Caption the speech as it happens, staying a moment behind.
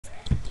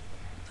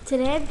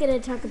Today I'm going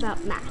to talk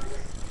about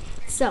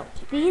math. So,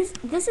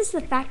 this is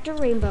the factor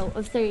rainbow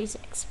of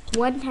 36.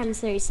 1 times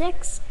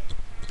 36,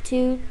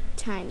 2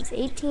 times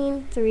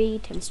 18, 3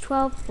 times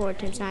 12, 4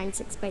 times 9,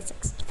 6 by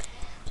 6.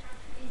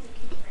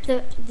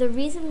 The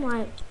reason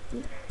why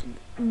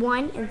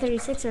 1 and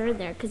 36 are in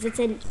there because it's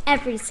in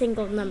every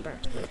single number.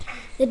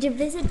 The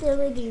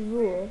divisibility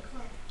rule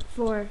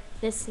for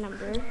this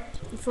number,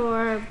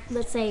 for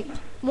let's say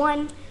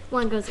 1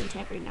 goes into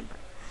every number.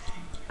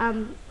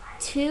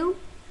 2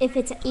 if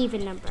it's an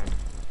even number.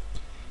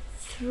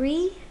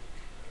 3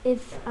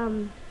 if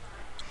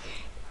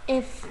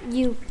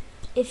you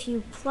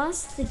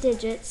plus the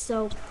digits,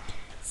 so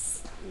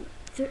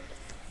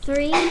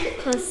 3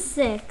 plus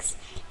 6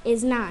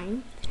 is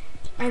 9,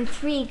 and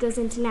 3 goes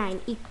into 9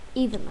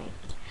 evenly.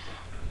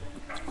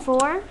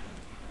 4,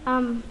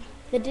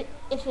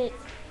 if it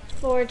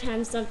 4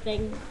 times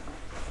something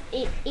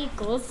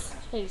equals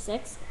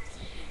 36.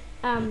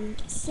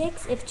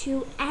 6 if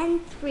 2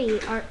 and 3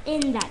 are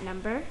in that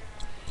number.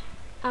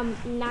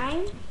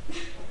 9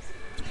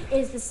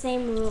 is the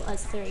same rule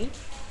as 3.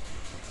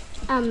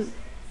 And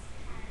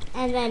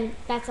then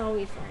that's all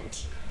we've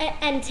learned.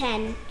 And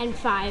 10 and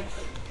 5.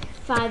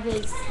 5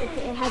 is if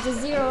it has a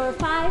 0 or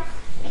 5,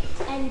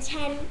 and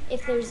 10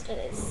 if there's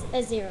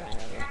a 0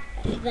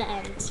 at the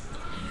end.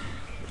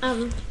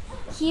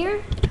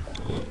 Here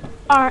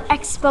are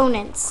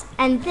exponents,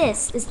 and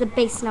this is the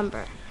base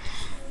number.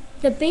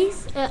 The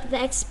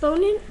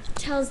exponent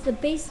tells the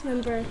base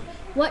number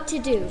what to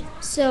do.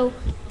 So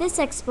this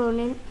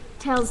exponent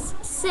tells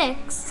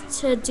 6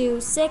 to do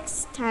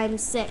 6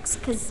 times 6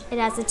 because it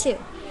has a 2.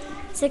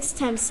 6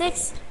 times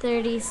 6,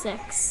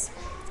 36.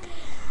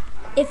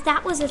 If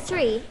that was a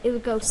 3, it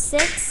would go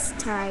 6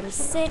 times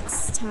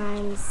 6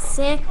 times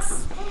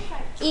 6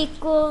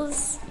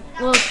 equals,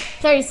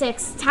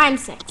 36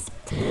 times 6.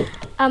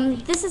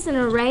 This is an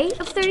array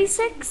of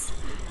 36,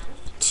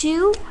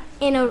 2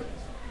 in a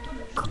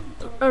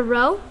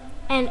row,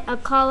 and a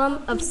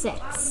column of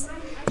 6.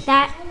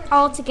 That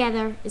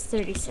altogether is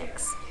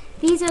 36.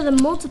 These are the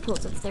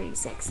multiples of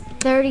 36.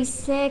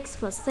 36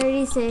 plus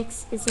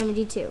 36 is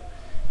 72.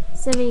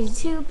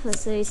 72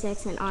 plus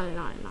 36, and on and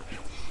on and on.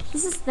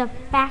 This is the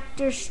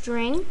factor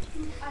string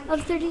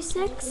of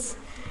 36.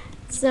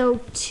 So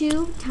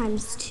 2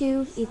 times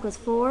 2 equals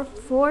 4.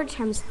 4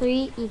 times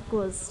 3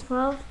 equals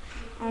 12.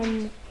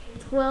 And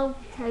 12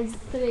 times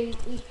 3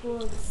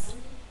 equals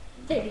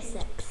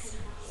 36.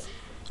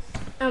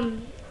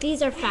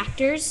 These are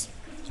factors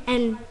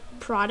and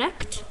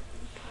product.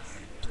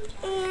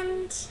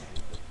 And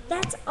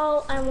that's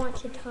all I want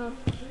to talk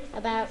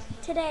about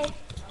today.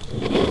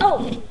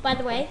 Oh, by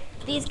the way,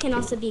 these can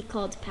also be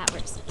called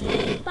powers.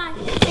 Bye.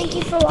 Thank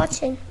you for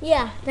watching.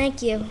 Yeah,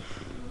 thank you.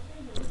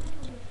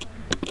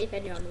 If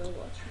anyone will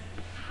watch.